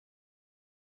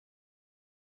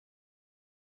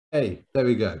Hey, there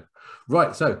we go.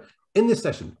 Right, so in this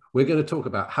session, we're going to talk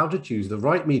about how to choose the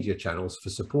right media channels for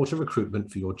supporter recruitment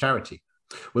for your charity.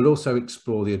 We'll also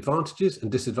explore the advantages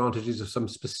and disadvantages of some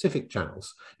specific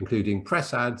channels, including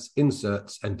press ads,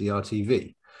 inserts, and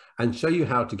DRTV, and show you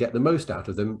how to get the most out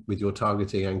of them with your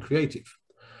targeting and creative.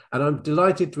 And I'm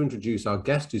delighted to introduce our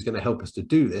guest who's going to help us to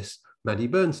do this, Maddie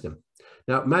Bernsten.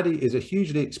 Now, Maddie is a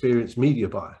hugely experienced media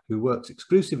buyer who works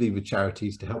exclusively with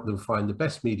charities to help them find the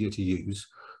best media to use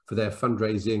for their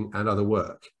fundraising and other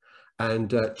work. And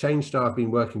ChangeStar have been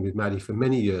working with Maddie for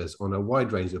many years on a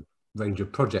wide range of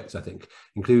projects,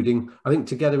 including,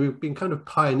 together we've been kind of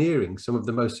pioneering some of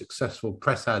the most successful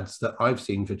press ads that I've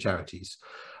seen for charities,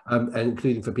 and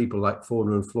including for people like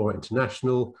Fauna and Flora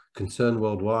International, Concern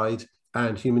Worldwide,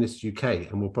 and Humanists UK,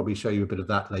 and we'll probably show you a bit of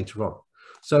that later on.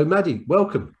 So Maddie,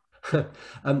 welcome.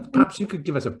 Perhaps you could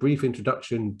give us a brief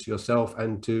introduction to yourself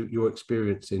and to your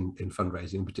experience in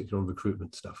fundraising, particularly on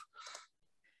recruitment stuff.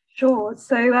 Sure.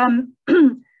 So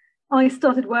I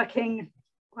started working,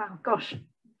 wow, gosh,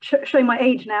 showing my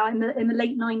age now, in the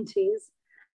late 90s.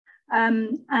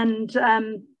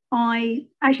 I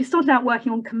actually started out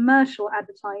working on commercial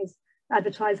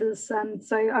advertisers.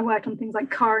 So I worked on things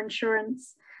like car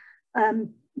insurance,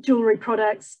 jewelry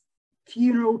products,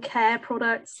 funeral care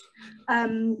products,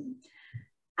 and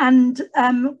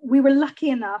we were lucky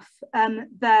enough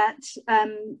that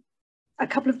a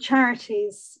couple of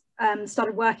charities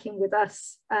started working with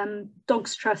us,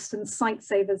 Dogs Trust and Sight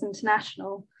Savers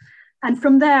International, and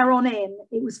from there on in,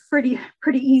 it was pretty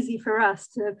easy for us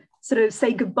to sort of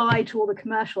say goodbye to all the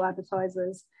commercial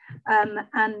advertisers, and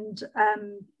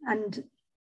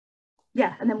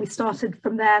then we started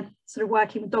from there, sort of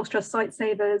working with Dogs Trust, Sight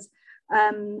Savers.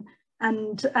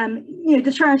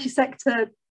 The charity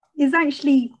sector is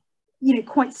actually,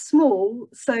 quite small.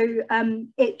 So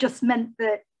it just meant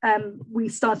that we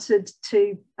started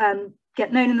to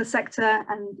get known in the sector,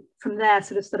 and from there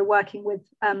sort of started working with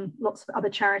lots of other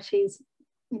charities,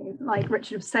 like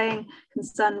Richard was saying,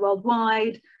 Concern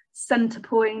Worldwide,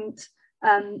 Centrepoint,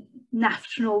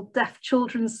 National Deaf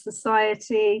Children's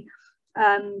Society,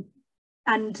 and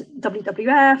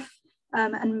WWF.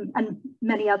 And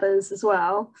many others as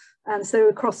well. So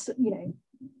across,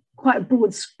 quite a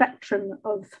broad spectrum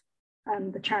of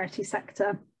the charity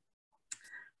sector.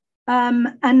 I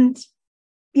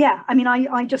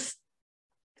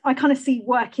kind of see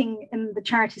working in the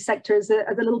charity sector as a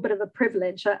little bit of a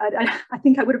privilege. I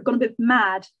think I would have gone a bit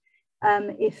mad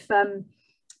if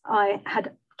I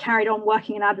had carried on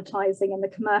working in advertising in the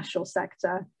commercial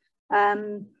sector.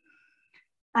 One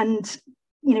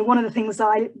of the things that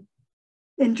I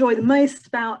enjoy the most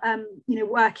about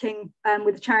working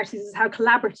with the charities is how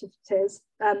collaborative it is.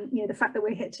 The fact that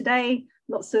we're here today,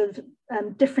 lots of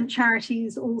different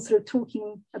charities all sort of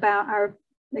talking about our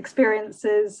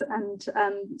experiences and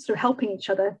sort of helping each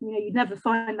other. You never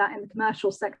find that in the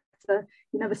commercial sector.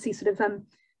 You never see sort of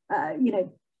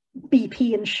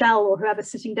BP and Shell or whoever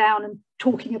sitting down and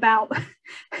talking about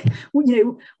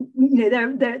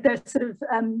their sort of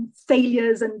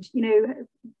failures and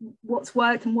what's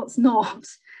worked and what's not.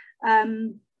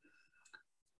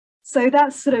 So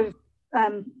that's sort of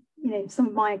some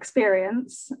of my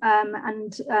experience.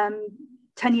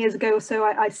 10 years ago or so,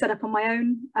 I set up on my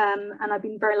own, and I've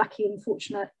been very lucky and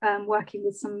fortunate working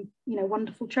with some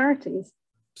wonderful charities.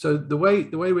 So the way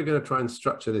we're going to try and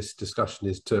structure this discussion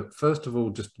is to, first of all,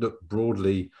 just look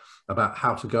broadly about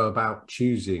how to go about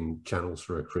choosing channels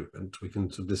for recruitment. We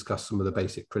can sort of discuss some of the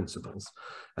basic principles.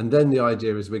 And then the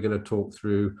idea is we're going to talk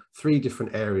through 3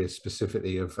 different areas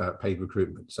specifically of paid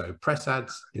recruitment. So press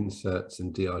ads, inserts,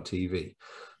 and DRTV.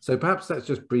 So perhaps let's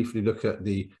just briefly look at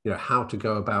the, how to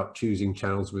go about choosing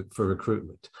channels for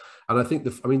recruitment. And I think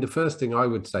the first thing I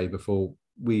would say before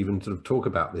we even sort of talk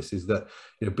about this is that,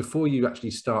 before you actually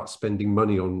start spending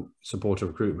money on supporter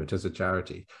recruitment as a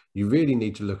charity, you really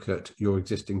need to look at your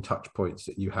existing touch points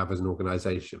that you have as an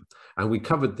organization. And we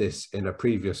covered this in a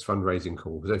previous fundraising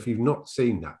call. So if you've not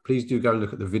seen that, please do go and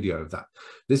look at the video of that.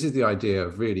 This is the idea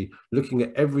of really looking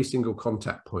at every single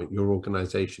contact point your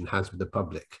organization has with the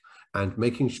public and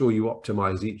making sure you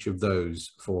optimize each of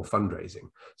those for fundraising.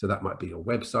 So that might be your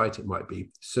website, it might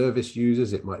be service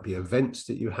users, it might be events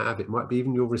that you have, it might be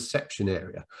even your reception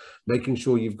area, making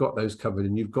sure you've got those covered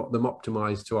and you've got them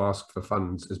optimized to ask for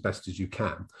funds as best as you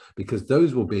can, because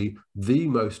those will be the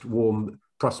most warm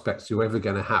prospects you're ever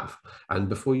going to have. And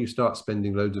before you start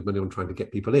spending loads of money on trying to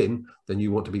get people in, then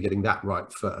you want to be getting that right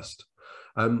first.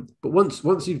 But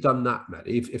once you've done that,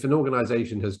 Maddie, if an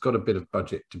organization has got a bit of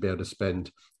budget to be able to spend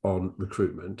on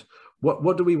recruitment,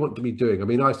 what do we want to be doing? I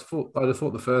mean, I'd have thought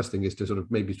the first thing is to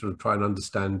maybe try and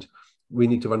understand we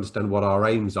need to understand what our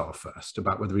aims are first,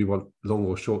 about whether we want long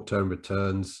or short-term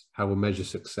returns, how we'll measure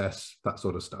success, that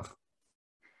sort of stuff.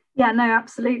 Yeah, no,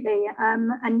 absolutely.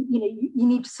 And you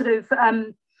need to sort of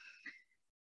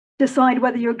decide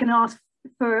whether you're going to ask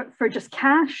for just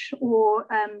cash, or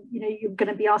you're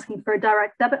going to be asking for a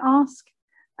direct debit ask.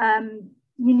 You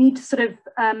need to sort of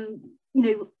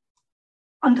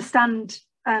understand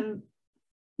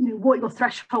what your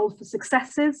threshold for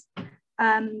success is.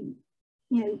 For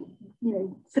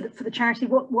the charity,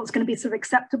 what's going to be sort of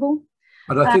acceptable.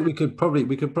 And I think we could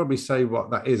probably say what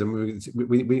that is. I mean,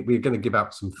 we're going to give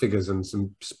out some figures and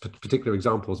some particular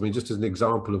examples. I mean, just as an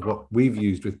example of what we've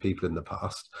used with people in the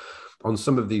past, on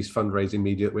some of these fundraising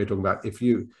media that we're talking about,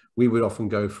 we would often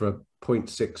go for a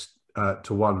 0.6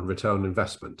 to 1 return on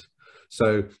investment.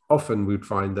 So often we'd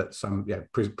find that some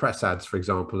press ads, for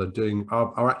example,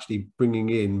 are actually bringing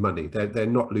in money. They're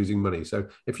not losing money. So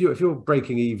if you're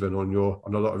breaking even on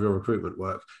a lot of your recruitment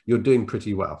work, you're doing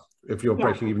pretty well. If you're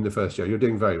breaking even the first year, you're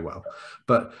doing very well.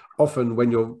 But often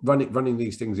when you're running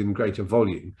these things in greater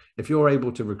volume, if you're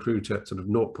able to recruit at sort of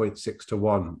 0.6 to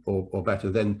 1 or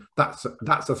better, then that's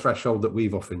a threshold that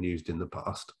we've often used in the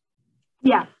past.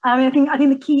 Yeah, I mean, I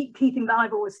think the key thing that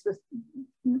I've always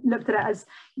looked at it as,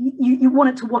 you want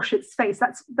it to wash its face.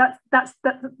 That's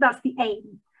the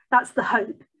aim. That's the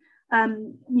hope.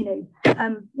 In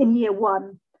year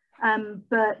one. I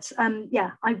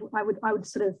would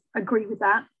sort of agree with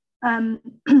that. And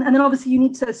then obviously you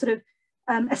need to sort of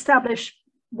establish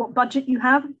what budget you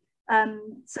have.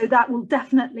 So that will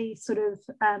definitely sort of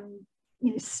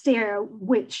steer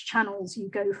which channels you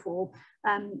go for.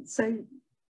 So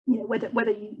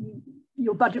whether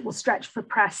your budget will stretch for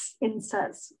press,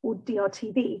 inserts, or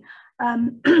DRTV. I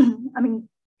mean,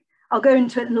 I'll go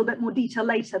into it in a little bit more detail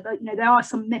later, but there are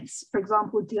some myths, for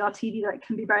example, with DRTV, that it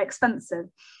can be very expensive,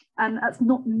 and that's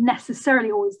not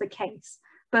necessarily always the case.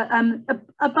 But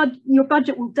your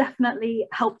budget will definitely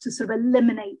help to sort of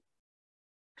eliminate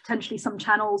potentially some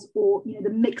channels, or the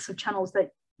mix of channels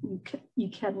that you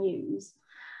can use.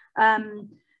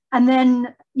 And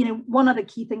then, one other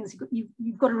key thing is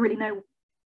you've got to really know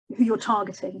who you're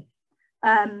targeting.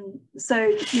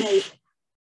 So,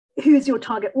 who is your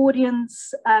target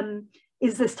audience?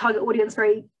 Is this target audience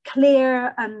very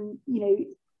clear? And,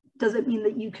 does it mean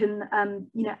that you can,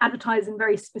 advertise in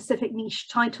very specific niche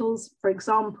titles? For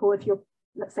example, if you're,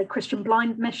 let's say, Christian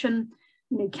Blind Mission,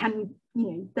 can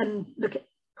you, then look at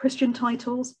Christian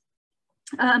titles?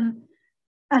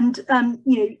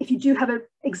 If you do have an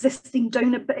existing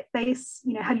donor base,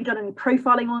 have you done any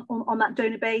profiling on that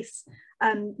donor base?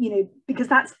 Because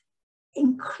that's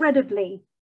incredibly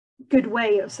good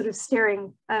way of sort of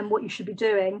steering what you should be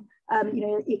doing.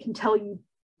 It can tell you,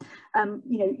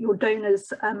 your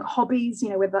donors' hobbies,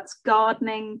 whether that's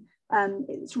gardening,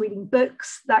 it's reading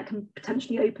books, that can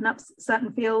potentially open up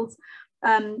certain fields.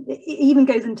 It even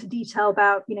goes into detail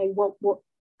about, what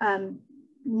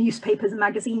newspapers and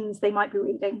magazines they might be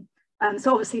reading.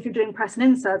 So obviously, if you're doing press and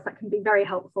inserts, that can be very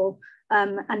helpful.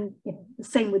 And the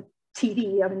same with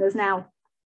TV. I mean, there's now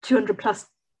 200 plus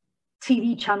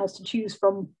TV channels to choose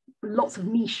from, lots of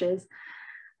niches,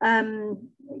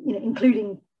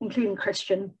 including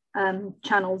Christian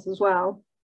channels as well.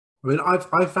 I mean,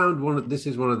 I've found this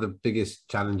is one of the biggest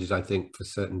challenges, I think, for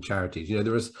certain charities.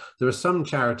 There are some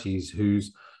charities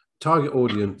whose target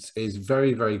audience is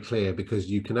very, very clear, because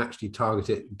you can actually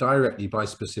target it directly by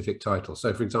specific title.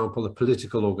 So, for example, a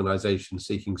political organization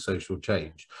seeking social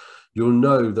change, you'll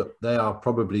know that they are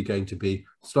probably going to be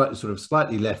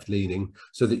slightly left-leaning,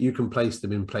 so that you can place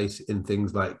them in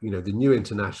things like, the New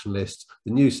Internationalist,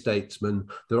 the New Statesman.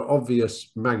 There are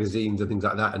obvious magazines and things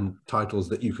like that, and titles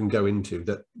that you can go into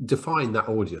that define that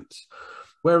audience.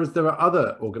 Whereas there are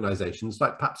other organizations,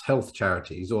 like perhaps health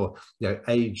charities, or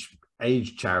age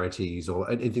charities, or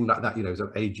anything like that,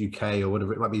 so Age UK or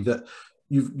whatever it might be, that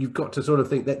you've got to sort of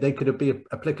think that they could be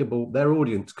applicable. Their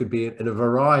audience could be in a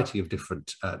variety of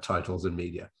different titles and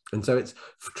media. And so it's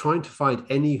trying to find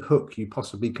any hook you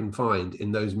possibly can find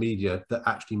in those media that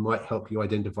actually might help you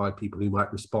identify people who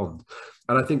might respond.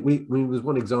 And I think there's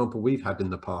one example we've had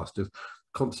in the past of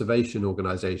conservation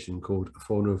organization called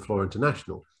Fauna and Flora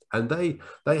International. And they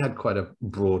had quite a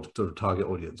broad sort of target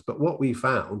audience. But what we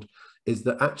found is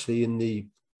that actually in the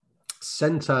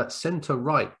centre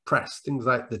right press, things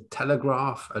like the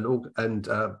Telegraph and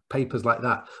papers like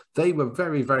that, they were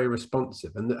very, very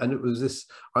responsive. And it was this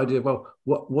idea, well,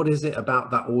 what is it about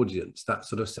that audience, that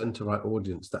sort of centre-right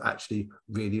audience, that actually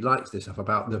really likes this stuff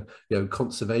about the, you know,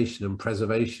 conservation and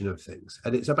preservation of things?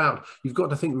 And it's about, you've got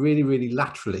to think really, really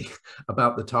laterally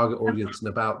about the target audience and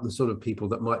about the sort of people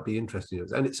that might be interested in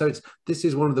it. And this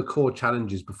is one of the core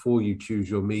challenges before you choose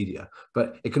your media,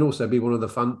 but it can also be one of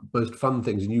the most fun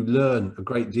things, and you learn a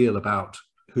great deal about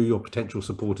who your potential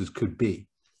supporters could be.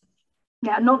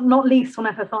 Yeah, not least on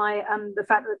FFI, the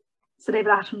fact that Sir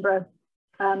David Attenborough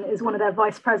is one of their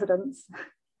vice presidents.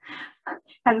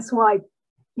 Hence why,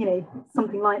 you know,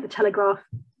 something like the Telegraph,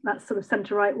 that sort of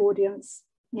centre-right audience,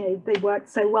 you know, they work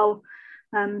so well.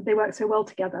 They work so well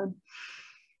together.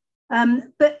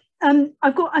 But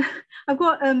I've got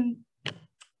a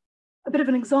bit of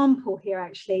an example here,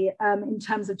 actually, in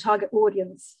terms of target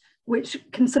audience, which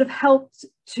can sort of help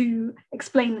to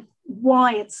explain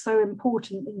why it's so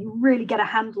important that you really get a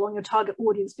handle on your target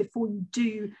audience before you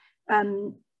do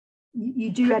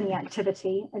any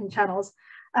activity in channels.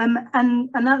 And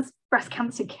that's breast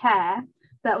cancer care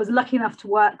that I was lucky enough to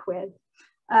work with.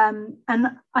 And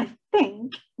I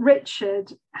think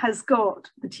Richard has got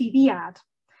the TV ad,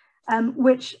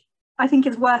 which I think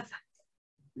is worth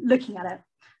looking at it.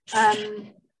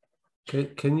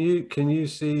 Can you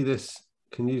see this?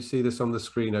 Can you see this on the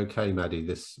screen? Okay, Maddie.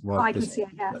 I can see it.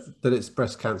 Yes. That it's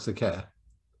breast cancer care.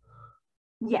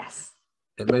 Yes.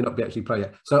 It may not be actually playing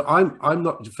yet. So I'm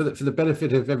not, for the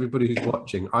benefit of everybody who's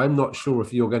watching, I'm not sure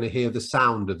if you're going to hear the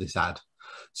sound of this ad.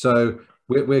 So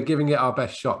we're giving it our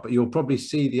best shot, but you'll probably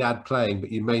see the ad playing,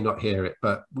 but you may not hear it.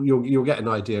 But you'll get an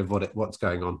idea of what's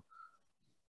going on.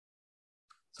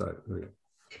 So here we go.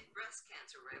 If breast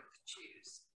cancer were able to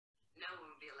choose, no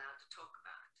one would be allowed to talk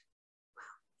about it.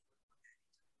 Well,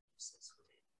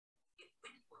 it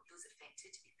wouldn't want those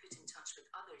affected to be put in touch with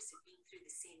others who've been through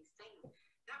the same thing.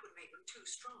 That would make them too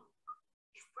strong.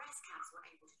 If breast cancer were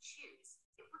able to choose,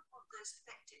 it would want those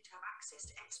affected to have access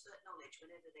to expert knowledge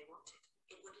whenever they wanted.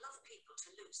 It would love people to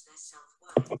lose their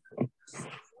self-worth.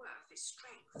 Self-worth is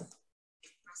strength.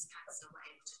 If breast cancer were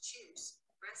able to choose,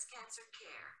 breast cancer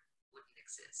care wouldn't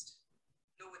exist.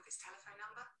 Nor with this telephone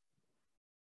number,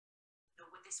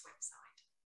 nor with this website.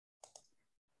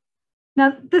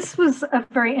 Now, this was a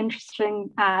very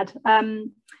interesting ad.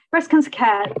 Breast cancer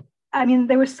care, I mean,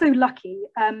 they were so lucky.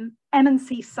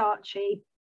 M&C Saatchi,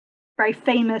 very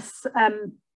famous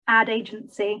ad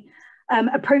agency,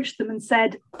 approached them and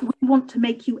said, we want to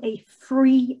make you a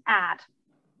free ad.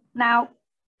 Now,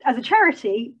 as a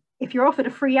charity, if you're offered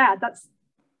a free ad, that's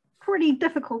pretty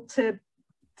difficult to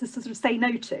sort of say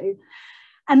no to.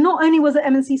 And not only was it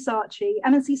M&C Saatchi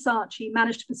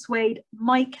managed to persuade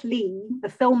Mike Leigh, the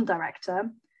film director,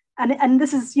 and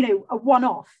this is, you know, a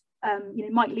one-off. You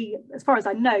know, Mike Leigh, as far as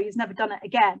I know, he's never done it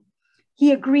again.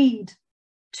 He agreed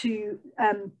to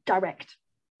direct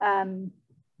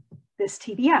this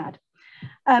TV ad.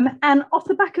 And off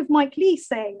the back of Mike Leigh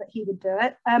saying that he would do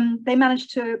it, they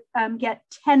managed to get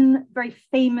 10 very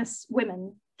famous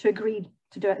women to agree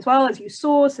to do it as well, as you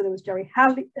saw. So there was Jerry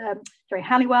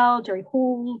Halliwell, Jerry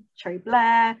Hall, Cherry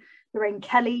Blair, Lorraine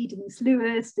Kelly, Denise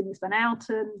Lewis, Denise Van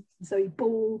Outen, Zoe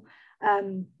Ball,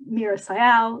 Mira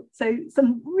Sayal. So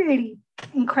some really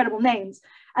incredible names.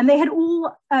 And they had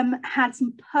all had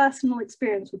some personal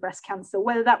experience with breast cancer,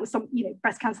 whether that was some, you know,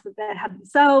 breast cancer that they had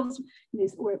themselves, you know,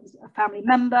 or it was a family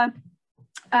member.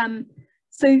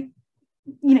 So, you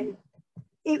know,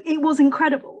 it was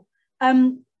incredible.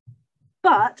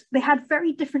 But they had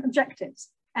very different objectives,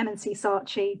 M&C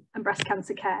Saatchi and breast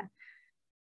cancer care.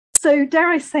 So dare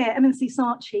I say it, M&C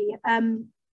Saatchi,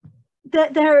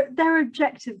 their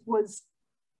objective was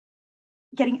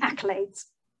getting accolades,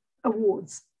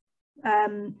 awards.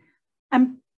 And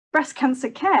breast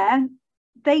cancer care,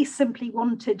 they simply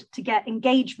wanted to get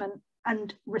engagement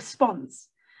and response.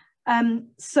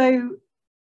 So,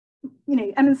 you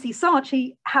know, M&C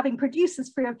Saatchi, having produced this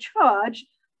free of charge,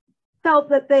 felt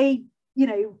that they, you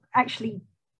know, actually,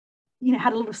 you know,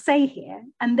 had a lot of say here,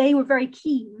 and they were very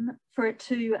keen for it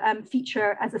to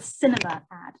feature as a cinema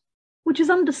ad, which is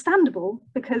understandable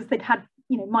because they'd had,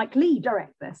 you know, Mike Leigh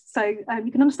direct this, so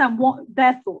you can understand what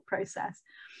their thought process.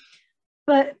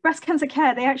 But breast cancer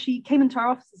care, they actually came into our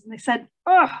offices and they said,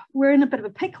 oh, we're in a bit of a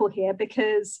pickle here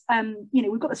because, you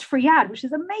know, we've got this free ad, which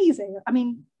is amazing. I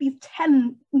mean, these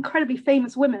 10 incredibly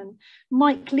famous women,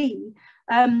 Mike Leigh,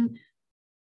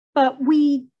 but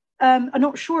we are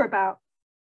not sure about,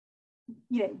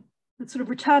 you know, the sort of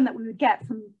return that we would get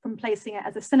from placing it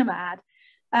as a cinema ad.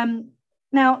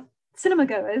 Now, cinema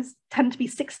goers tend to be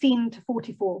 16 to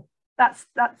 44. That's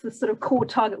the sort of core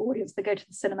target audience that go to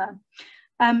the cinema.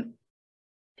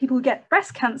 People who get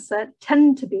breast cancer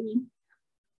tend to be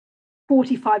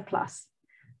 45 plus.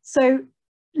 So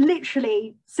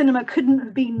literally cinema couldn't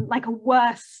have been like a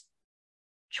worse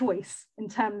choice in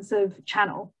terms of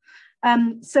channel.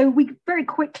 So we very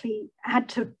quickly had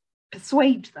to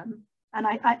persuade them, and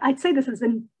I'd say this as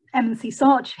an M&C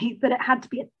Saatchi, that it had to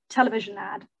be a television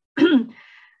ad.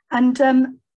 And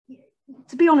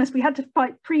to be honest, we had to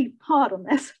fight pretty hard on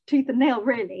this, tooth and nail,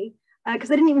 really, because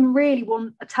they didn't even really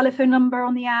want a telephone number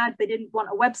on the ad. They didn't want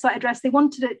a website address. They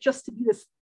wanted it just to be this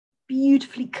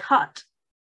beautifully cut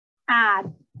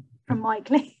ad from Mike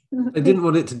Lee. They didn't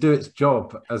want it to do its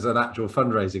job as an actual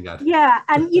fundraising ad. Yeah,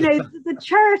 and the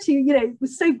charity,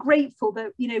 was so grateful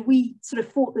that we sort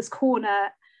of fought this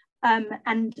corner, and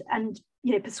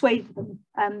persuaded them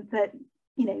that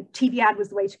TV ad was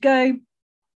the way to go.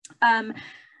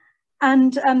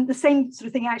 And the same sort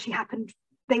of thing actually happened.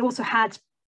 They also had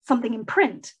something in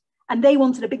print, and they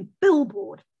wanted a big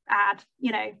billboard ad,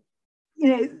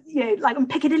 like on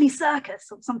Piccadilly Circus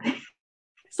or something.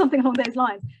 Something along those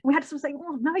lines. And we had to sort of say,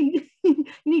 oh no, you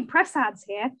need press ads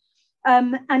here,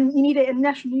 and you need it in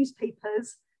national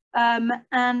newspapers,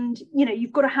 and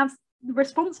you've got to have the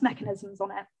response mechanisms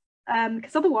on it,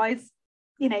 because otherwise,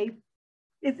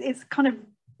 it's kind of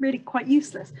really quite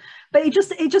useless. But it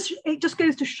just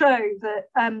goes to show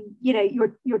that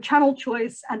your channel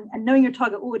choice and knowing your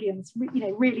target audience,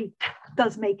 really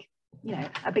does make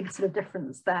a big sort of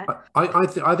difference there. I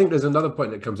think there's another point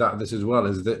that comes out of this as well,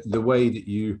 is that the way that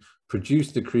you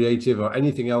produce the creative or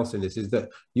anything else in this is that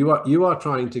you are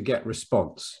trying to get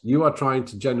response. You are trying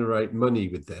to generate money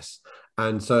with this,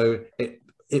 and so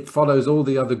it follows all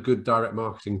the other good direct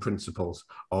marketing principles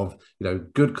of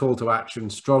good call to action,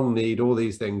 strong need, all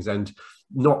these things, and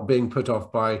not being put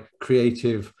off by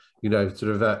creative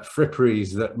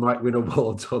fripperies that might win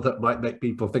awards or that might make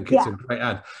people think it's a great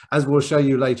ad. As we'll show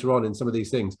you later on in some of these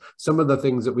things, some of the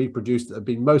things that we produced that have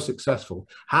been most successful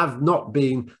have not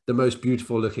been the most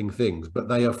beautiful looking things, but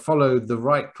they have followed the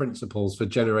right principles for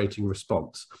generating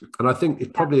response. And I think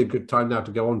it's probably a good time now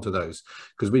to go on to those,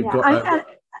 because we've got...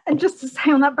 And just to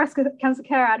say on that breast cancer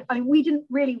care ad, I mean, we didn't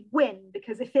really win,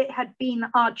 because if it had been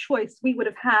our choice, we would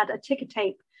have had a ticker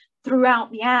tape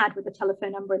throughout the ad with the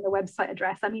telephone number and the website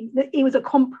address. I mean, it was a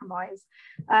compromise,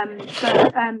 but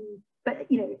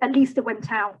at least it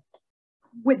went out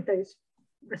with those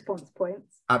response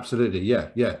points. Absolutely, yeah.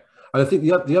 And I think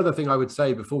the other thing I would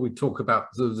say before we talk about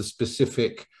the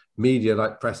specific media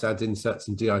like press ads, inserts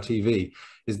and DRTV,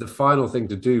 is the final thing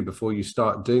to do before you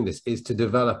start doing this is to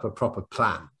develop a proper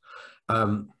plan.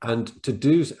 And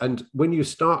when you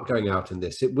start going out in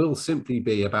this, it will simply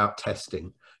be about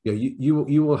testing.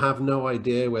 You will have no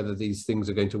idea whether these things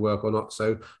are going to work or not.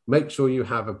 So make sure you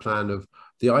have a plan of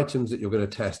the items that you're going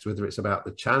to test, whether it's about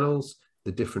the channels,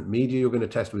 the different media you're going to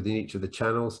test within each of the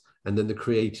channels, and then the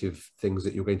creative things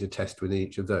that you're going to test within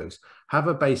each of those. Have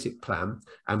a basic plan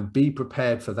and be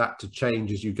prepared for that to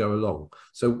change as you go along.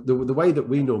 So the way that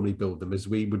we normally build them is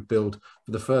we would build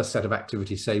for the first set of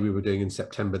activities, say we were doing in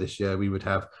September this year, we would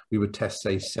test,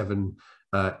 say, seven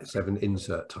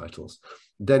insert titles.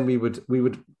 Then we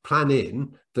would plan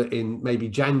in that in maybe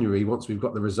January, once we've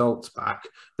got the results back,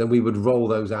 then we would roll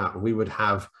those out, and we would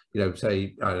have,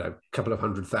 say, I don't know, a couple of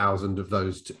 100,000 of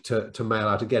those to mail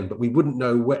out again. But we wouldn't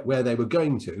know where they were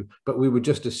going to, but we would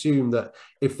just assume that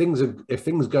if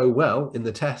things go well in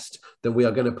the test, then we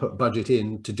are going to put budget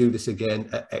in to do this again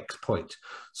at X point.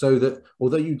 So that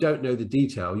although you don't know the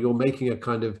detail, you're making a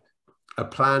kind of a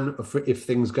plan for if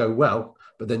things go well,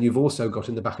 but then you've also got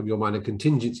in the back of your mind a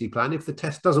contingency plan. If the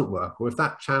test doesn't work, or if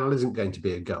that channel isn't going to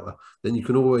be a goer, then you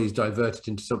can always divert it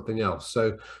into something else.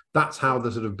 So that's how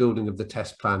the sort of building of the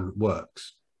test plan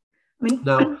works. I mean,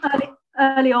 now,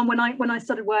 early on when I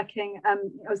started working, I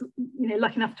was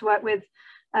lucky enough to work with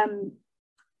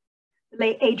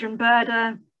late Adrian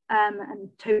Berder and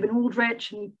Tobin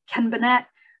Aldrich and Ken Burnett,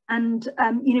 and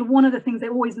one of the things they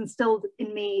always instilled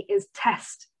in me is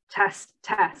test,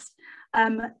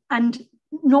 and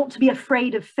not to be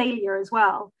afraid of failure as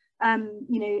well.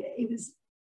 It was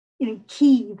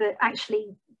key that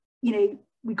actually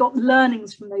we got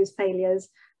learnings from those failures,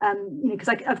 because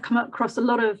I've come across a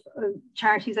lot of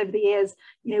charities over the years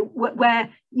where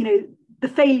the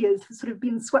failures have sort of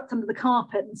been swept under the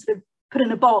carpet and sort of put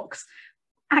in a box.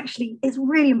 Actually, it's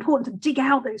really important to dig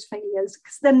out those failures,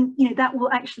 because then that will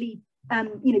actually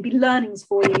be learnings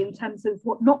for you in terms of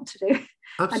what not to do.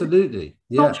 Absolutely.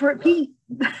 Not to repeat.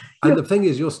 And the thing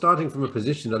is, you're starting from a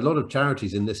position, a lot of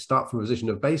charities in this start from a position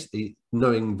of basically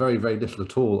knowing very, very little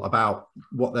at all about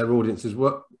what their audiences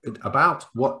about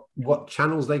what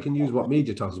channels they can use, what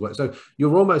media titles work. So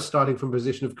you're almost starting from a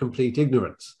position of complete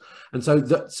ignorance. And so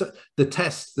the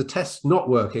tests not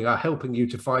working are helping you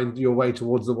to find your way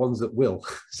towards the ones that will.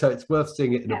 So it's worth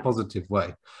seeing it in a positive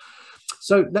way.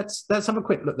 So let's have a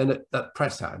quick look then at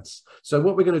press ads. So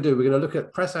what we're going to do, we're going to look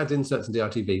at press ads, inserts, and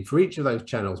DRTV. For each of those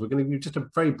channels, we're going to give you just a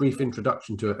very brief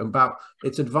introduction to it about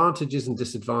its advantages and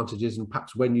disadvantages, and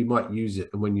perhaps when you might use it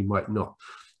and when you might not.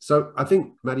 So I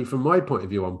think, Maddie, from my point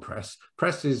of view on press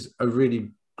is a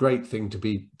really great thing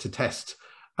to test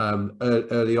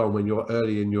early on, when you're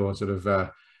early in your sort of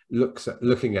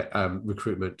looking at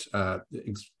recruitment,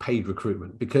 paid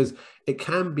recruitment, because it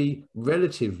can be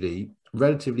relatively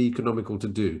economical to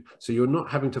do. So you're not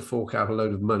having to fork out a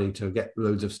load of money to get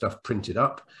loads of stuff printed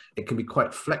up. It can be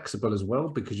quite flexible as well,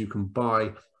 because you can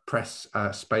buy press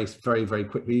space very, very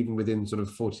quickly, even within sort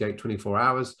of 48, 24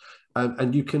 hours.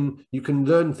 And you can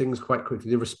learn things quite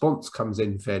quickly. The response comes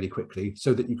in fairly quickly,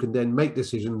 so that you can then make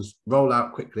decisions, roll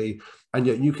out quickly, and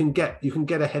yet you can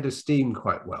get ahead of steam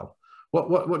quite well.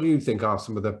 What do you think are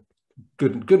some of the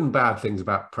good and bad things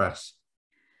about press?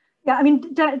 Yeah, I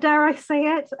mean, dare I say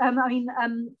it?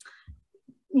 You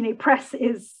know, press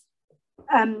is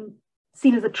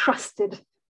seen as a trusted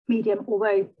medium,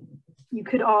 although you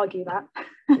could argue that,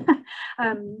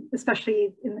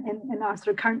 especially in our sort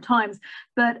of current times.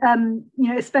 But you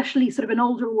know, especially sort of an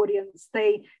older audience,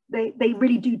 they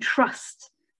really do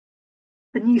trust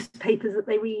the newspapers that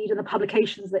they read and the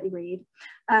publications that they read.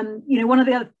 You know, one of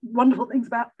the other wonderful things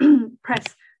about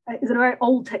press is a very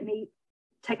old technique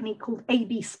called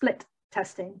A/B split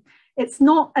testing. It's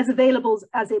not as available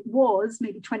as it was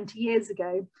maybe 20 years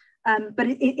ago, but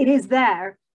it is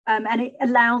there, and it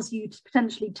allows you to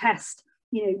potentially test,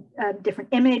 you know, different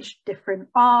image, different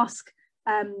ask.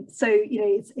 So you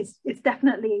know, it's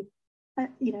definitely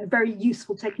you know, a very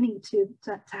useful technique to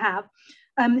have.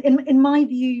 In my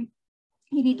view,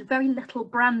 you need very little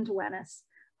brand awareness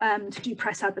to do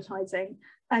press advertising.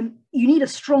 You need a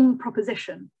strong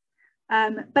proposition.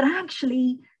 But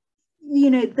actually, you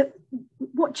know,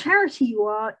 what charity you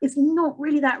are is not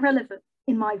really that relevant,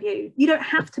 in my view. You don't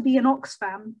have to be an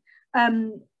Oxfam,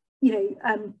 you know,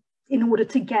 in order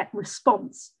to get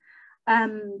response.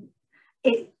 As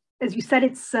you said,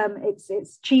 it's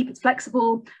cheap, it's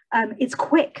flexible, it's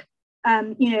quick.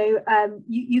 You know,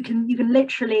 you can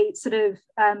literally sort of,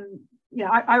 you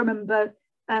know, I remember.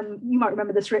 You might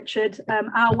remember this, Richard,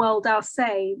 Our World, Our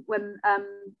Say, when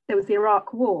there was the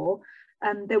Iraq War,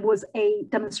 there was a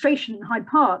demonstration in Hyde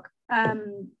Park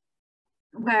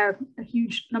where a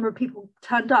huge number of people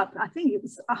turned up. I think it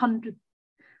was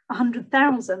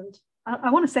 100,000.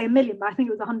 I want to say 1 million, but I think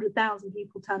it was 100,000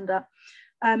 people turned up.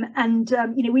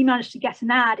 You know, we managed to get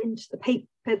an ad into the paper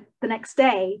the next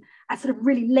day at sort of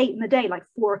really late in the day, like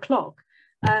 4 o'clock.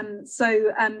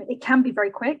 So it can be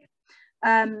very quick.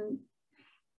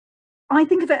 I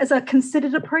think of it as a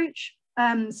considered approach.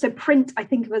 So print, I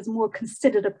think of as a more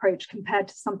considered approach compared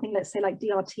to something, let's say, like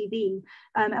DRTV.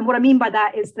 And what I mean by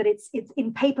that is that it's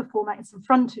in paper format, it's in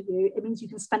front of you. It means you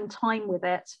can spend time with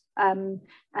it and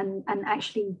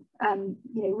actually, you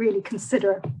know, really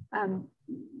consider, you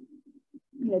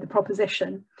know, the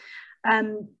proposition.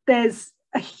 There's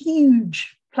a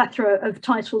huge plethora of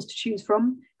titles to choose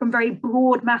from very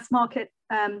broad mass market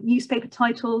newspaper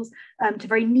titles to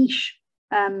very niche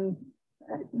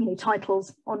you know,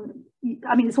 titles on.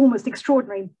 I mean, it's almost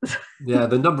extraordinary. Yeah,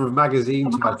 the number of magazine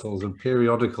titles and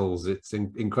periodicals, it's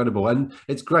incredible, and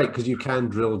it's great because you can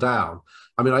drill down.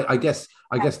 I mean, I guess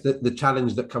the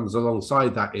challenge that comes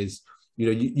alongside that is, you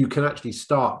know, you can actually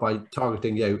start by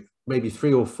targeting, you know, maybe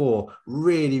 3 or 4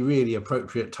 really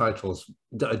appropriate titles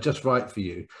that are just right for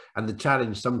you. And the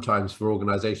challenge sometimes for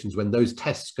organizations when those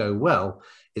tests go well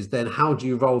is then how do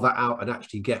you roll that out and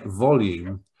actually get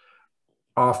volume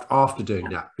after doing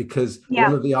that? Because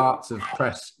one of the arts of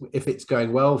press, if it's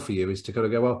going well for you, is to kind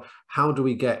of go, well, how do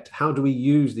we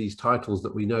use these titles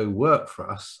that we know work for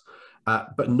us,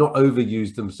 but not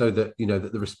overuse them so that, you know,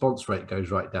 that the response rate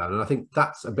goes right down. And I think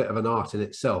that's a bit of an art in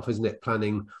itself, isn't it?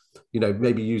 Planning, you know,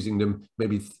 maybe using them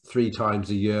maybe 3 times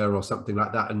a year or something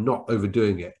like that, and not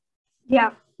overdoing it.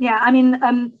 Yeah. I mean,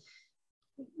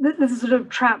 there's a sort of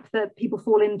trap that people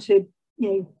fall into, you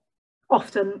know,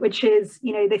 often, which is,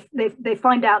 you know, they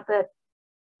find out that,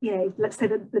 you know, let's say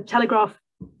that the Telegraph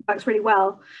works really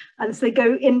well, and so they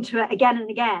go into it again and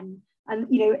again, and,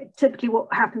 you know, typically what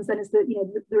happens then is that, you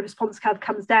know, the response curve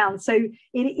comes down. So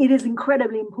it is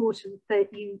incredibly important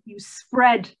that you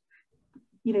spread,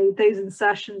 you know, those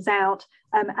insertions out,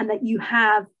 and that you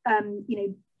have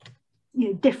you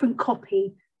know different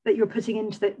copy that you're putting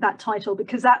into that title,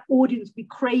 because that audience will be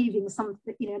craving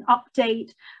something, you know, an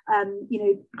update, you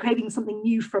know, craving something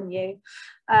new from you.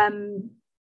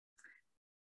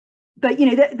 But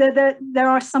you know, there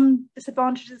are some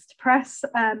disadvantages to press.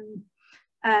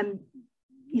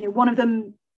 You know, one of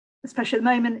them, especially at the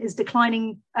moment, is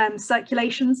declining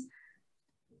circulations.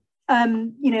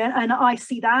 You know, and I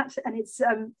see that, and it's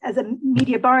as a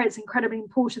media buyer, it's incredibly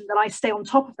important that I stay on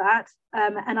top of that,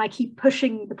 and I keep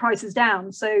pushing the prices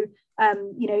down. So,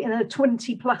 you know, in the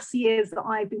 20+ years that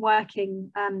I've been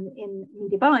working in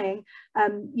media buying,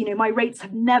 you know, my rates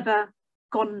have never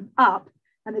gone up,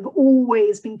 and they've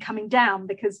always been coming down,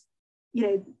 because, you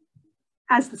know,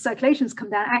 as the circulations come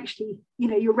down, actually, you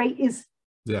know, your rate is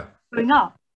going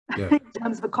up. In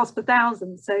terms of a cost per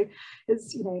thousand. So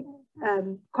it's, you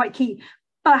know, quite key.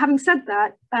 But having said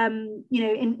that, you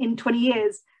know, in 20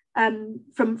 years from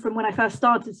when I first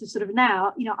started to sort of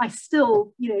now, you know, I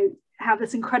still, you know, have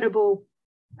this incredible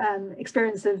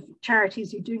experience of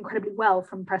charities who do incredibly well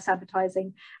from press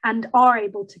advertising and are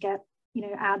able to get, you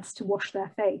know, ads to wash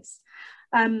their face.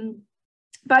 But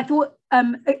I thought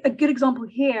a good example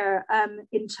here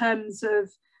in terms of,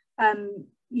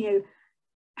 you know,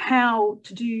 how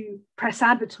to do press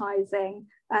advertising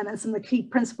and some of the key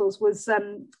principles was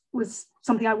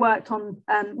something I worked on,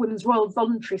 Women's Royal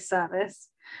Voluntary Service,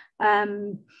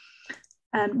 now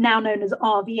known as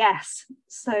RVS.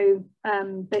 So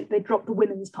they dropped the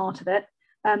women's part of it.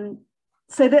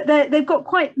 So they've got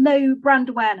quite low brand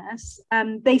awareness.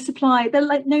 They're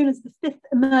like known as the 5th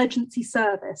emergency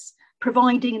service,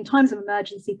 providing in times of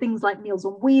emergency things like Meals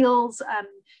on Wheels.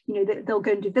 You know, they'll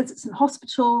go and do visits in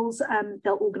hospitals.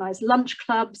 They'll organise lunch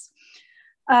clubs,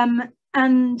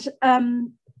 and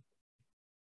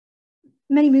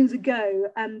many moons ago,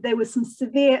 there was some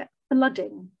severe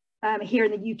flooding here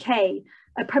in the UK,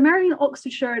 primarily in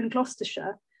Oxfordshire and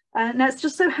Gloucestershire. Now it's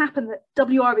just so happened that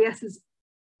WRVS's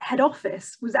head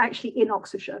office was actually in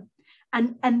Oxfordshire,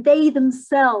 and they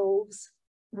themselves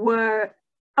were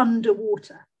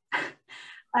underwater.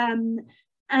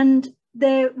 And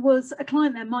there was a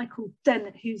client there, Michael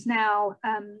Dent, who's now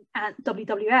at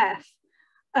WWF,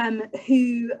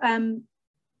 who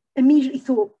immediately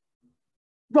thought,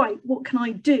 right, what can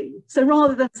I do? So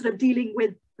rather than sort of dealing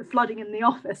with the flooding in the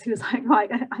office, he was like, right,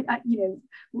 you know,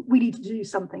 we need to do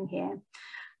something here.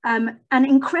 And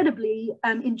incredibly,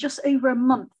 in just over a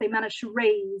month, they managed to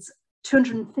raise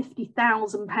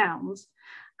 £250,000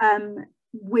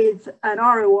 with an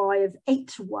ROI of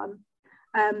 8-to-1.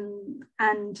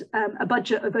 And a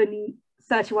budget of only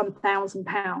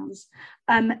 £31,000.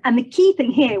 And the key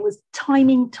thing here was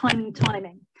timing.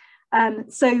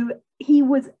 So he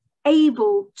was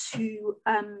able to,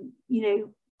 you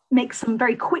know, make some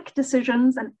very quick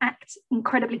decisions and act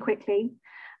incredibly quickly.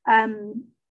 You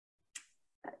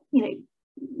know,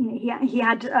 he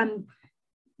had,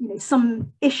 you know,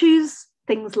 some issues.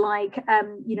 Things like,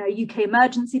 you know, UK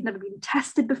emergency had never been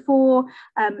tested before.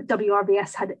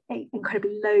 WRVS had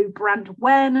incredibly low brand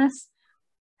awareness.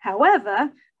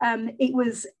 However, it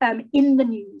was in the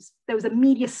news. There was a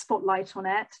media spotlight on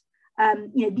it.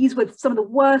 You know, these were some of the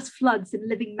worst floods in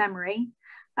living memory.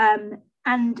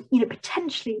 And, you know,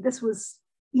 potentially this was,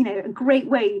 you know, a great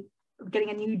way of getting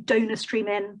a new donor stream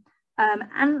in,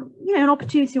 and, you know, an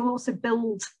opportunity to also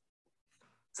build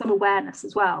some awareness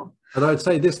as well. And I'd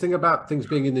say this thing about things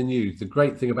being in the news, the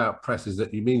great thing about press is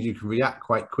that it means you can react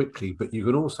quite quickly, but you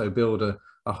can also build a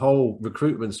whole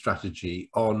recruitment strategy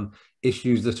on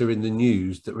issues that are in the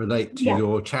news that relate to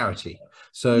your charity.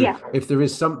 So if there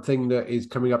is something that is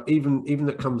coming up, even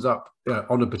that comes up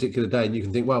on a particular day, and you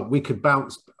can think, well, we could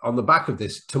bounce on the back of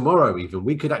this tomorrow, even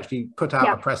we could actually put out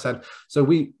a press ad. So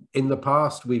in the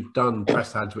past, we've done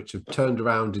press ads which have turned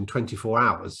around in 24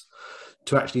 hours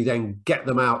to actually then get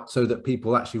them out so that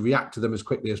people actually react to them as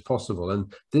quickly as possible.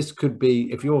 And this could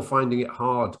be, if you're finding it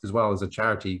hard as well as a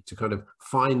charity to kind of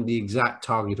find the exact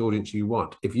target audience you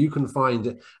want, if you can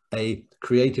find a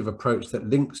creative approach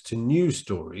that links to news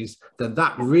stories, then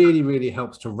that really, really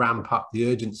helps to ramp up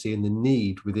the urgency and the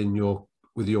need with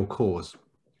your cause.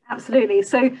 Absolutely.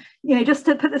 So, you know, just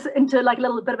to put this into like a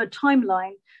little bit of a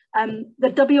timeline,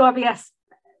 the WRVS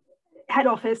head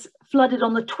office flooded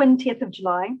on the 20th of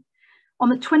July. On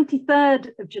the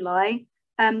 23rd of July,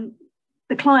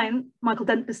 the client, Michael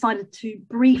Dent, decided to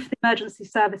brief the emergency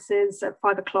services at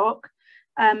 5 o'clock.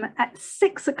 At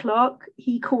 6 o'clock,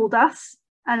 he called us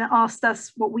and asked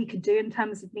us what we could do in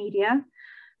terms of media.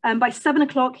 By 7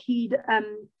 o'clock, he'd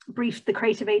briefed the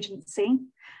creative agency.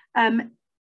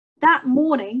 That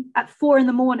morning, at 4 in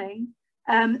the morning,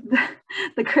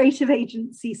 the creative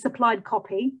agency supplied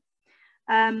copy.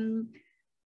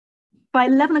 by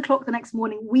 11 o'clock the next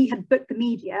morning, we had booked the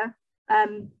media.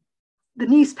 The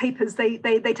newspapers, they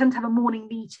tend to have a morning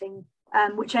meeting,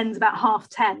 which ends about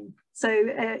 10:30. So,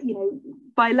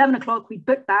 by 11 o'clock, we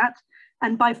booked that.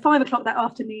 And by 5 o'clock that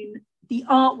afternoon, the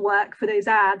artwork for those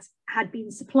ads had been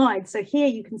supplied. So here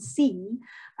you can see,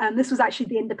 this was actually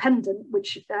the Independent,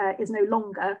 which is no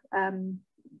longer,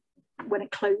 when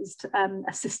it closed,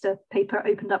 a sister paper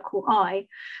opened up called I.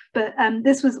 But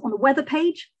this was on the weather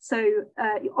page. So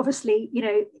obviously,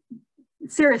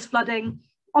 serious flooding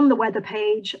on the weather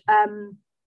page.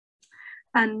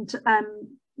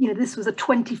 This was a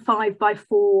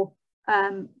 25x4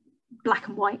 black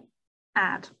and white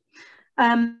ad.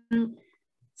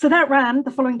 So that ran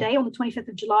the following day on the 25th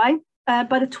of July.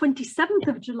 By the 27th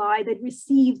of July, they'd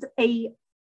received a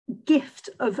gift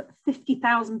of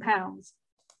 £50,000,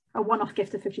 a one-off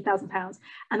gift of £50,000.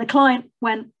 And the client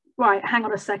went, right, hang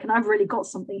on a second, I've really got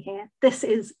something here. This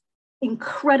is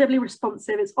incredibly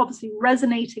responsive. It's obviously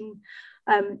resonating,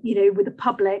 with the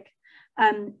public.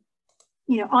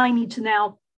 I need to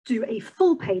now do a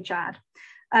full page ad.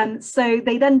 So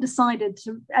they then decided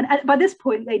to, and by this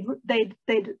point,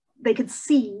 they could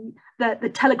see that the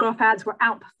Telegraph ads were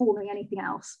outperforming anything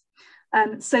else.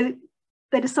 So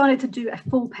they decided to do a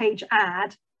full page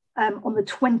ad on the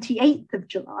 28th of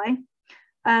July.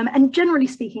 And generally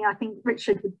speaking, I think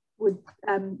Richard would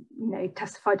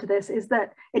testify to this, is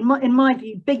that in my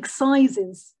view, big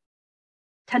sizes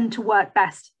tend to work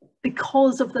best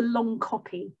because of the long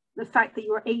copy, the fact that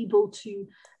you're able to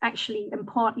actually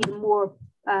impart even more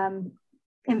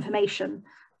information.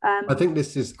 I think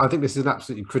this is an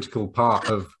absolutely critical part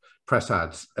of press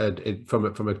ads, and from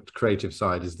a creative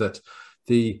side, is that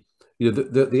the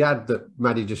ad that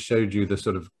Maddie just showed you, the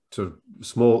sort of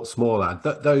small ad,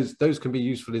 those can be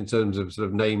useful in terms of sort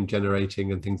of name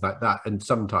generating and things like that, and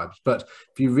sometimes. But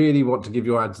if you really want to give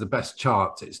your ads the best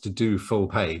chance, it's to do full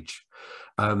page.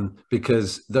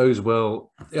 Because those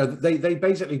will, they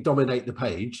basically dominate the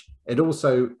page. It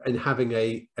also, in having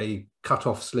a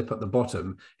cut-off slip at the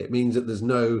bottom, it means that there's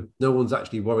no one's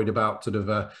actually worried about sort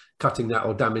of cutting that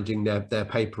or damaging their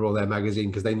paper or their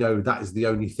magazine, because they know that is the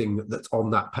only thing that's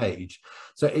on that page.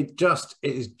 So it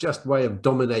is just a way of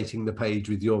dominating the page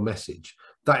with your message.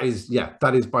 That is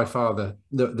by far the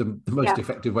most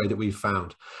effective way that we've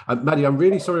found. Maddie, I'm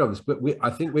really sorry on this, but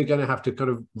I think we're going to have to kind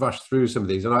of rush through some of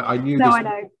these. And I knew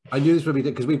this would be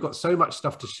good, because we've got so much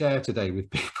stuff to share today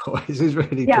with people. This is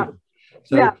really good.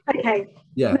 So, okay.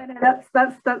 Yeah. No,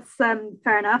 that's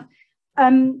fair enough.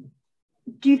 Do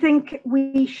you think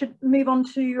we should move on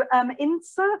to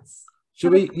inserts?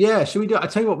 Should we do it? I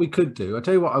tell you what we could do. I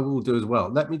tell you what I will do as well.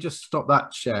 Let me just stop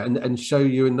that share and show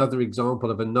you another example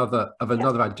of another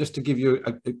ad, just to give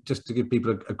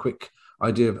people a quick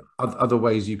idea of other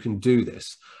ways you can do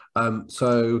this. Where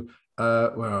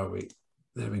are we?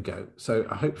 There we go. So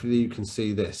hopefully you can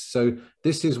see this. So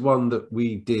this is one that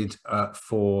we did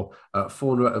for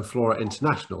Fauna and Flora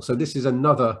International. So this is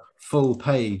another full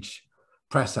page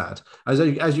press ad. As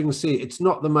you can see, it's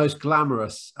not the most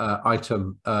glamorous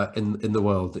item in the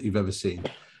world that you've ever seen.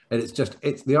 And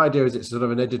it's the idea is it's sort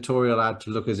of an editorial ad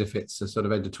to look as if it's a sort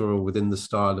of editorial within the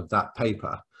style of that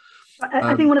paper.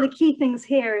 I think one of the key things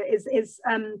here is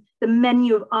the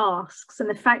menu of asks, and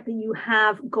the fact that you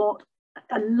have got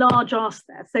a large ask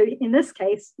there. So in this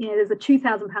case, there's a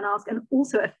 £2,000 ask and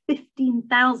also a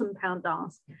 £15,000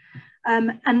 ask.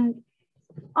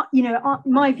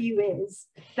 My view is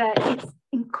that it's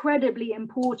incredibly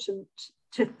important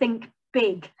to think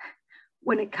big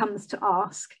when it comes to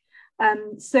ask,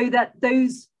 so that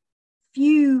those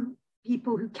few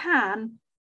people who can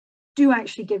do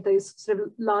actually give those sort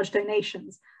of large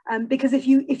donations. Because if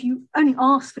you only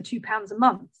ask for £2 a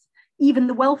month, even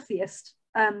the wealthiest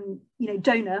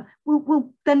donor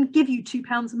will then give you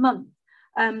 £2 a month.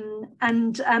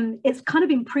 It's kind of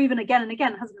been proven again and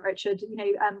again, hasn't it, Richard?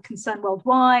 Concern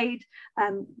Worldwide,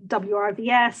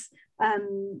 WRVS,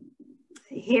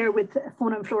 here with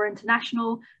Fauna and Flora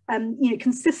International,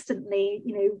 consistently,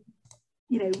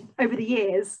 over the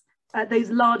years, those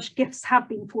large gifts have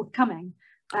been forthcoming.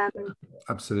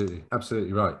 Absolutely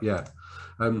right. Yeah.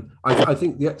 I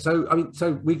think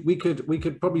so we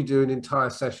could probably do an entire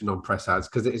session on press ads,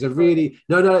 because it is a really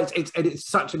it's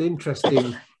such an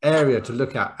interesting area to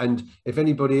look at. And if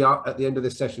anybody at the end of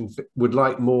this session would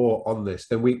like more on this,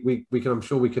 then we can, I'm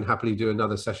sure we can happily do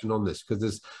another session on this, because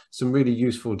there's some really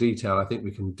useful detail I think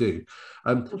we can do.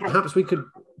 Perhaps we could,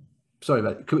 sorry,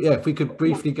 Matt, if we could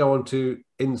briefly go on to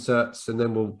inserts, and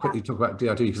then we'll quickly talk about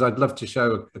DRTV, because I'd love to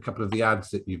show a couple of the ads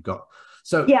that you've got.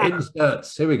 So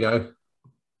inserts, here we go.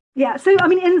 Yeah, so I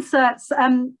mean, inserts,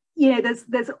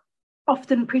 there's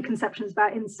often preconceptions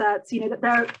about inserts, that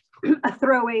they're a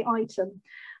throwaway item.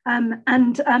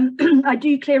 I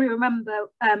do clearly remember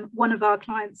one of our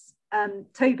clients,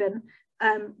 Tobin,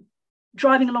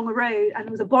 driving along a road, and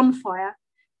there was a bonfire,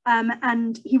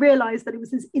 and he realised that it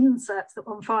was his inserts that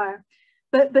were on fire.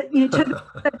 But Tobin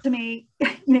said to me,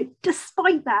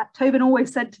 despite that, Tobin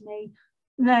always said to me,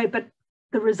 no, but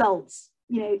the results,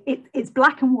 it's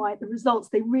black and white. The results,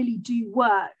 they really do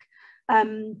work.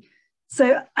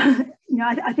 So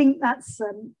I think that's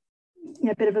a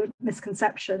bit of a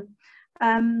misconception.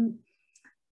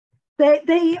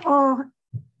 They are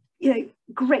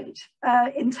great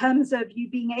in terms of you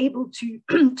being able to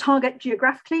target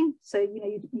geographically. So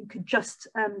you could just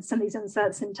send these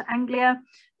inserts into Anglia.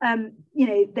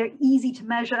 They're easy to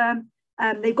measure.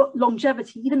 They've got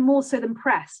longevity, even more so than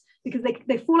press, because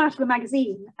they fall out of the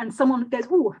magazine and someone goes,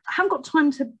 oh, I haven't got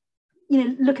time to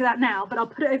look at that now, but I'll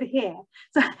put it over here.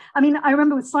 So, I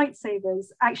remember with Sightsavers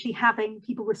actually having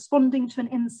people responding to an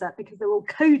insert because they were all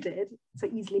coded, so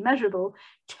easily measurable,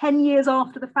 10 years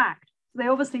after the fact. They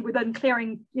obviously were then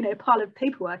clearing, a pile of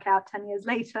paperwork out 10 years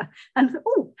later and,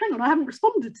 oh, hang on, I haven't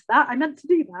responded to that. I meant to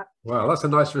do that. Wow, that's a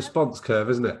nice response curve,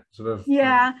 isn't it? Sort of.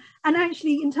 Yeah, and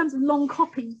actually in terms of long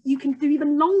copy, you can do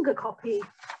even longer copy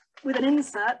with an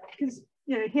insert because,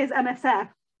 here's MSF.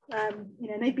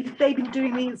 They've been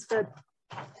doing these for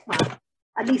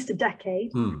at least a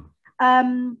decade.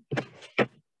 And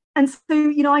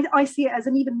so, I see it as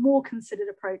an even more considered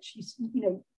approach.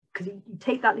 Because you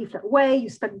take that leaflet away, you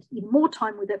spend even more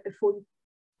time with it before you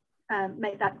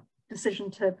make that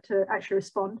decision to actually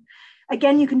respond.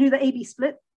 Again, you can do the A/B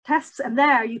split tests, and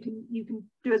there you can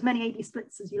do as many A/B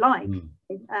splits as you like.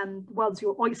 The world's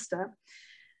your oyster.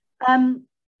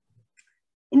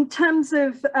 In terms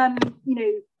of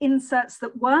inserts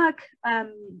that work,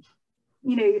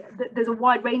 there's a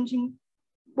wide ranging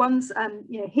ones.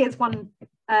 Here's one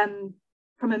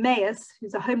from Emmaus,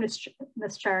 who's a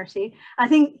homelessness charity. I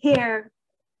think here,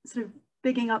 sort of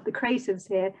bigging up the creatives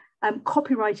here,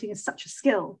 copywriting is such a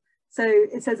skill. So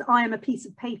it says, I am a piece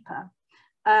of paper.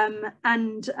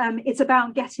 And it's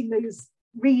about getting those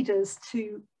readers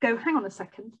to go, hang on a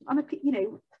second,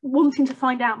 wanting to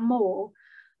find out more.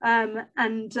 I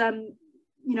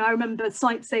remember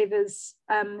Sightsavers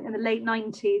in the late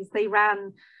 90s, they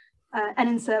ran an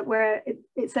insert where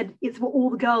it said it's what all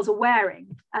the girls are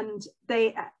wearing, and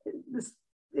it was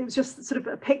just sort of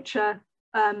a picture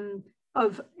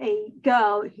of a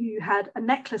girl who had a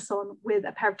necklace on with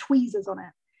a pair of tweezers on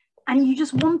it, and you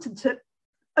just wanted to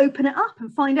open it up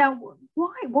and find out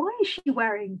why is she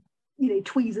wearing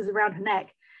tweezers around her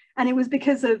neck. And it was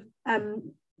because of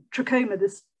trachoma,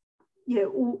 this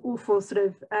awful sort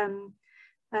of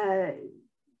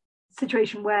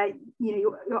situation where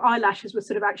your eyelashes were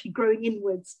sort of actually growing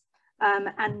inwards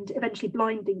and eventually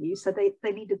blinding you, so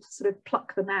they needed to sort of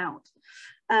pluck them out,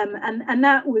 and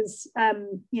that was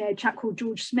a chap called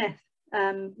George Smith,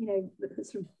 the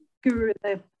sort of guru of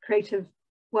the creative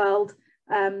world,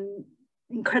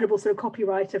 incredible sort of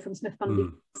copywriter from Smith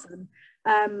Fundraising,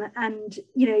 and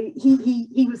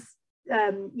he was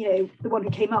the one who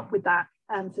came up with that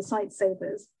for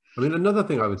Sightsavers. Another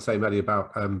thing I would say, Maddie,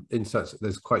 about inserts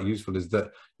that's quite useful is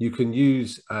that you can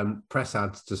use press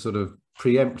ads to sort of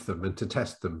preempt them and to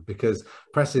test them, because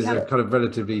press is a kind of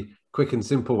relatively quick and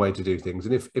simple way to do things.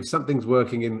 And if something's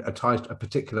working in a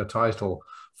particular title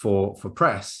for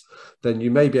press, then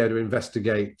you may be able to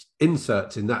investigate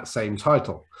inserts in that same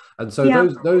title. And so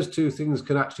those two things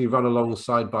can actually run along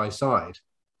side by side.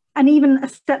 And even a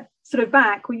step sort of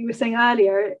back, what you were saying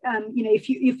earlier, if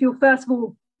you're first of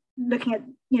all looking at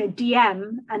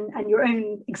DM and your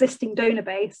own existing donor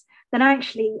base, then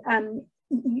actually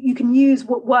you can use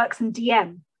what works in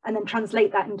DM and then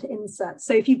translate that into inserts.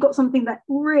 So if you've got something that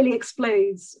really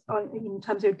explodes in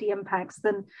terms of DM packs,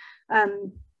 then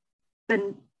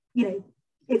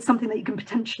it's something that you can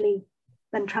potentially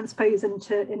then transpose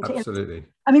into absolutely.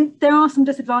 There are some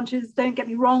disadvantages, don't get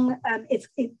me wrong.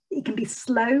 It can be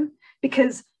slow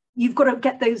because you've got to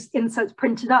get those inserts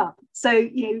printed up. So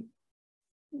you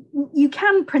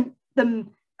can print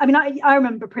them. I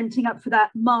remember printing up for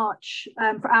that March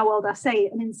for Our World Essay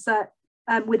an insert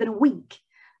within a week,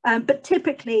 but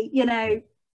typically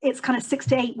it's kind of 6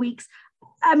 to 8 weeks.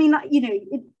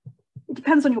 It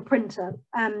depends on your printer.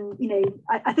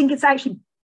 I think it's actually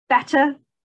better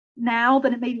now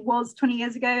than it maybe was 20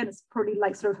 years ago, and it's probably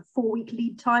like sort of a 4-week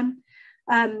lead time,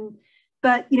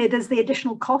 but there's the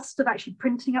additional cost of actually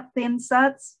printing up the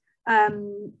inserts,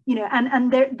 and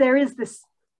there is this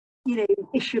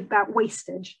issue about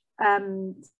wastage.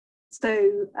 A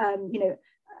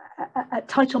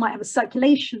title might have a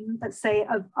circulation, let's say,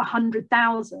 of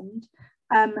 100,000,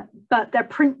 but their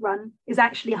print run is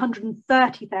actually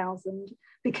 130,000,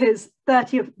 because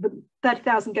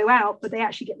 30,000 go out, but they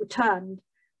actually get returned.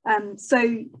 So,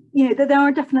 you know, there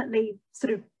are definitely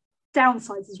sort of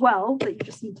downsides as well that you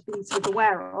just need to be sort of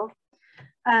aware of.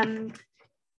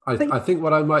 I think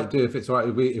what I might do, if it's all right,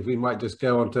 if we might just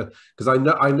go on to, because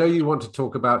I know you want to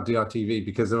talk about DRTV,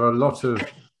 because there are a lot of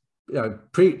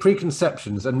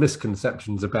preconceptions and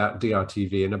misconceptions about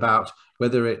DRTV and about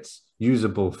whether it's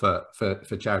usable for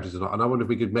charities or not. And I wonder if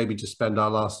we could maybe just spend our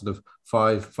last sort of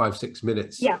 5-6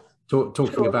 minutes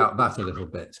talking about that a little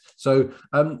bit. So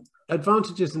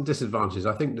advantages and disadvantages.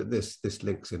 I think that this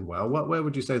links in well. Where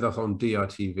would you say that's on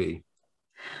DRTV?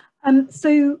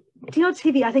 So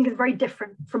DRTV, I think, is very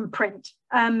different from print.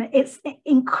 It's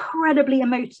incredibly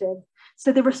emotive.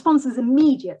 So the response is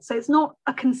immediate. So it's not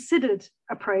a considered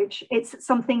approach. It's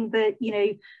something that,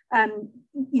 you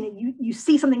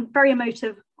see something very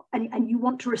emotive and you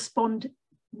want to respond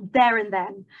there and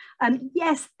then.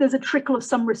 Yes, there's a trickle of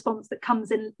some response that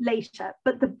comes in later,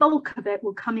 but the bulk of it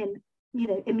will come in,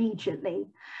 immediately.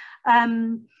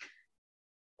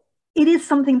 It is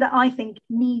something that I think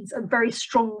needs a very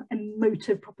strong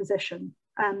emotive proposition,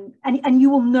 and you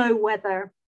will know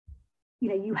whether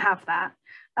you have that.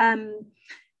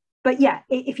 But yeah,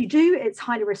 if you do, it's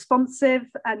highly responsive.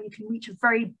 You can reach a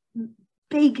very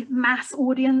big mass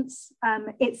audience.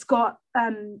 It's got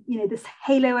this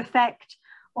halo effect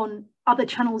on other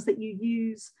channels that you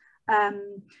use,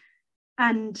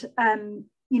 and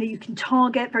you can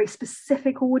target very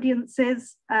specific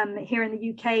audiences. Here in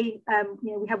the UK,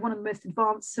 we have one of the most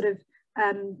advanced sort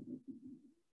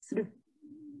of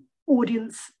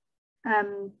audience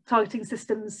targeting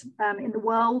systems in the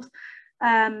world.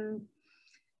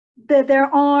 There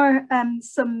are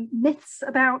some myths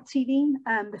about TV.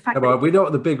 The fact that we know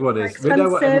what the big one is. We know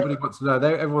what everybody wants to know.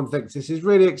 Everyone thinks this is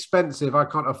really expensive. I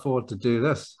can't afford to do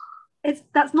this.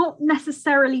 That's not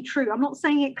necessarily true. I'm not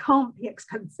saying it can't be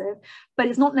expensive, but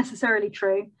it's not necessarily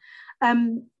true.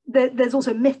 There's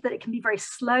also a myth that it can be very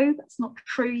slow. That's not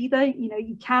true either.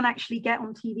 You can actually get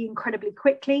on TV incredibly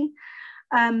quickly.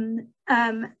 But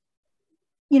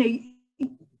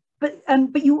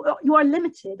you are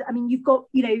limited. I mean, you've got,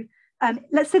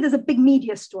 let's say there's a big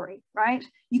media story, right?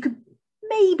 You could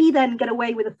maybe then get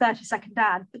away with a 30-second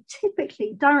ad, but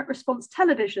typically direct response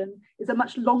television is a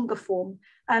much longer form.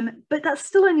 But that's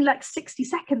still only like 60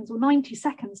 seconds or 90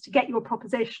 seconds to get your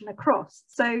proposition across.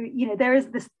 So, there is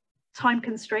this time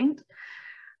constraint.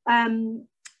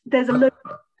 There's a lot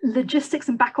of logistics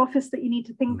and back office that you need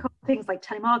to think of, things like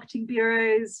telemarketing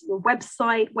bureaus, your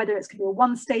website, whether it's going to be a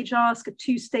one-stage ask, a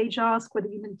two-stage ask, whether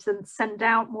you need to send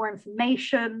out more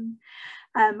information,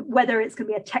 whether it's going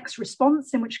to be a text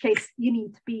response, in which case you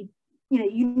need to be,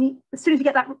 as soon as you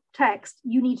get that text,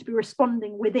 you need to be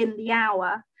responding within the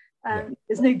hour.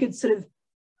 There's no good sort of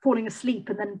falling asleep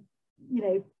and then,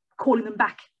 calling them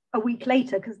back a week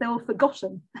later because they're all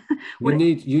forgotten.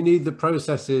 you need the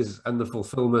processes and the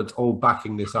fulfillment all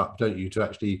backing this up, don't you, to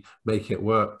actually make it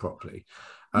work properly.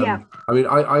 I mean,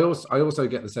 I also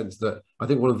get the sense that I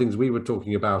think one of the things we were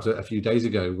talking about a few days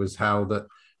ago was how that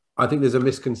I think there's a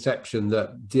misconception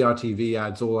that DRTV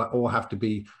ads all have to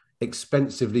be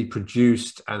expensively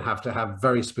produced and have to have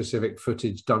very specific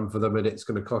footage done for them, and it's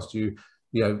going to cost you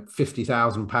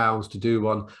 £50,000 to do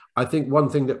one. I think one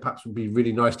thing that perhaps would be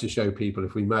really nice to show people,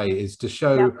 if we may, is to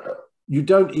show you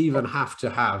don't even have to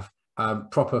have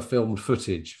proper filmed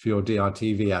footage for your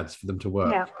DRTV ads for them to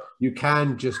work. You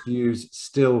can just use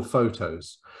still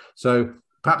photos. So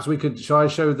perhaps shall I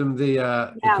show them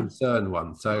the concern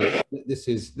one? So this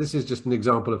is just an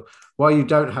example of why you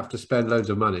don't have to spend loads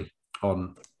of money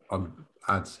on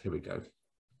ads. Here we go.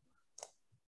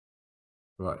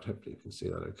 Right, hopefully you can see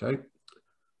that okay.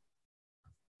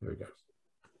 Here we go.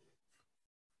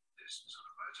 This is an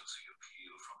emergency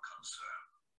appeal from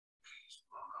Concern. Please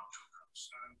log on to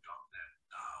concern.net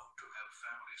now to help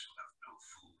families who have no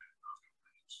food after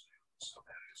rains in some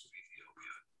areas of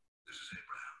Ethiopia. This is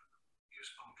Abraham. He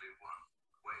is only one,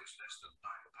 weighs less than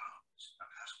 9 pounds, and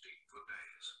hasn't eaten for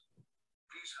days.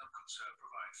 Please help Concern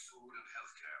provide food and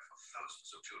health care for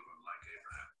thousands of children like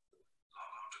Abraham.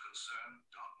 Log on to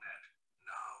concern.net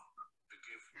now to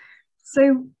give.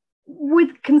 So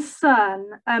with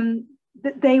Concern,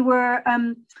 they're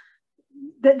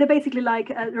basically like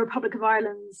the Republic of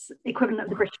Ireland's equivalent of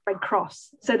the British Red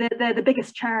Cross. So they're the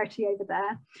biggest charity over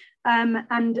there,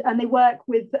 and they work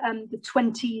with the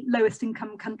 20 lowest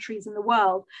income countries in the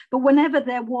world. But whenever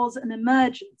there was an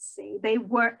emergency, they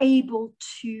were able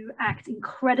to act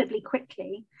incredibly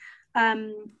quickly,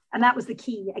 and that was the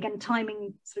key. Again,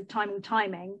 timing.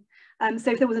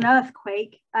 So if there was an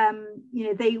earthquake, you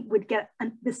know, they would get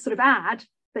this sort of ad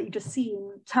that you just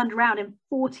seen turned around in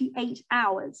 48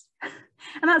 hours.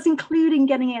 And that's including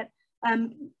getting it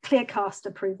Clearcast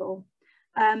approval.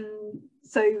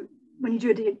 So when you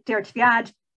do a DRTV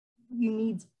ad, you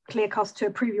need Clearcast to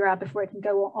approve your ad before it can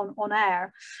go on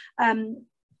air. You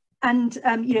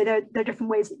know, there are different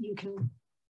ways that you can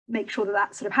make sure that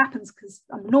that sort of happens, because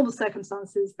under normal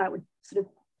circumstances that would sort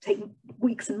of take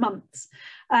weeks and months.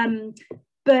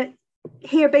 But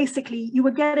here basically you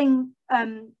were getting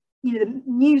you know, the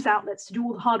news outlets to do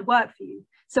all the hard work for you.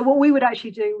 So what we would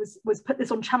actually do was put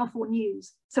this on Channel 4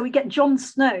 News. So we get Jon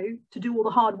Snow to do all the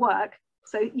hard work.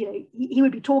 So, you know, he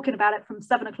would be talking about it from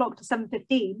 7 o'clock to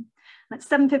 7:15. And at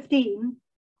 7:15,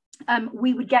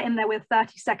 we would get in there with a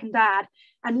 30-second ad,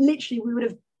 and literally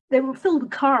they were filled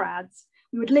with car ads.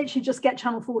 We would literally just get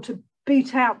Channel 4 to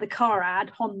boot out the car ad,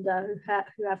 Honda,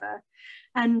 whoever,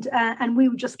 and we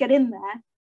would just get in there.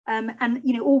 And,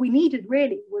 you know, all we needed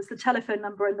really was the telephone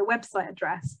number and the website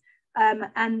address.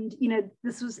 And, you know,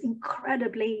 this was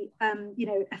incredibly, you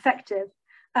know, effective.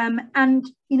 And,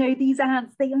 you know, these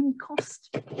ads, they only cost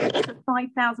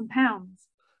 £5,000.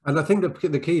 And I think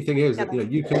the key thing is that,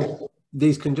 you know,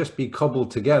 these can just be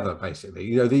cobbled together, basically.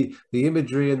 You know, the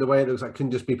imagery and the way it looks like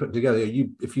can just be put together.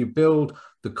 If you build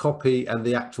the copy and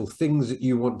the actual things that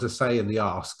you want to say and the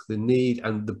ask, the need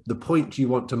and the point you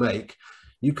want to make,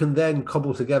 you can then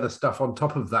cobble together stuff on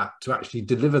top of that to actually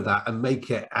deliver that and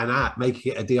make it an ad, make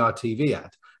it a DRTV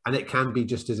ad, and it can be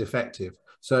just as effective.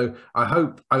 So I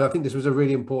think this was a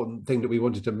really important thing that we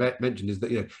wanted to mention, is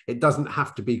that, you know, it doesn't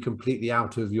have to be completely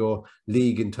out of your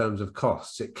league in terms of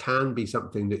costs. It can be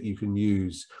something that you can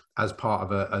use as part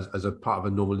of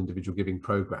a normal individual giving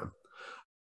program.